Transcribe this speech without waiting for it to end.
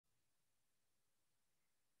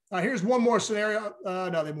Here's one more scenario.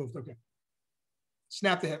 No, they moved. Okay.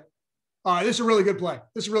 Snap the hip. All right, this is a really good play.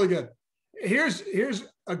 This is really good. Here's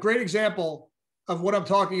a great example of what I'm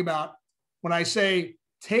talking about when I say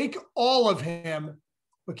take all of him,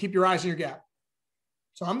 but keep your eyes on your gap.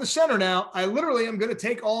 So I'm the center now. I literally am going to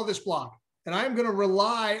take all of this block, and I'm going to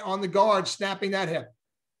rely on the guard snapping that hip.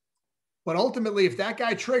 But ultimately, if that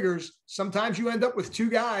guy triggers, sometimes you end up with two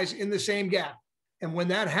guys in the same gap. And when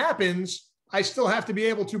that happens, I still have to be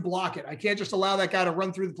able to block it. I can't just allow that guy to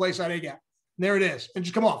run through the play side A gap. And there it is. And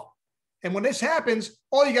just come off. And when this happens,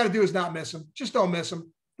 all you got to do is not miss him. Just don't miss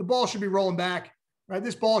him. The ball should be rolling back, right?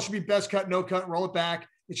 This ball should be best cut, no cut, roll it back.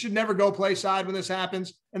 It should never go play side when this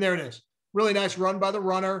happens. And there it is. Really nice run by the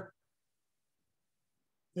runner.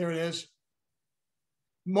 There it is.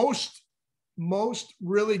 Most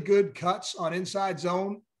really good cuts on inside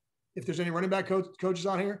zone, if there's any running back coaches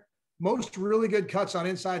on here, most really good cuts on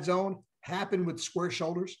inside zone happen with square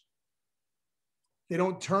shoulders. They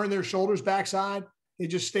don't turn their shoulders backside. They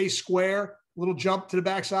just stay square, a little jump to the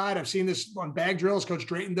backside. I've seen this on bag drills. Coach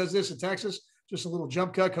Drayton does this in Texas, just a little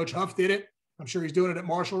jump cut. Coach Huff did it. I'm sure he's doing it at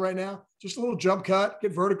Marshall right now. Just a little jump cut,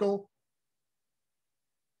 get vertical,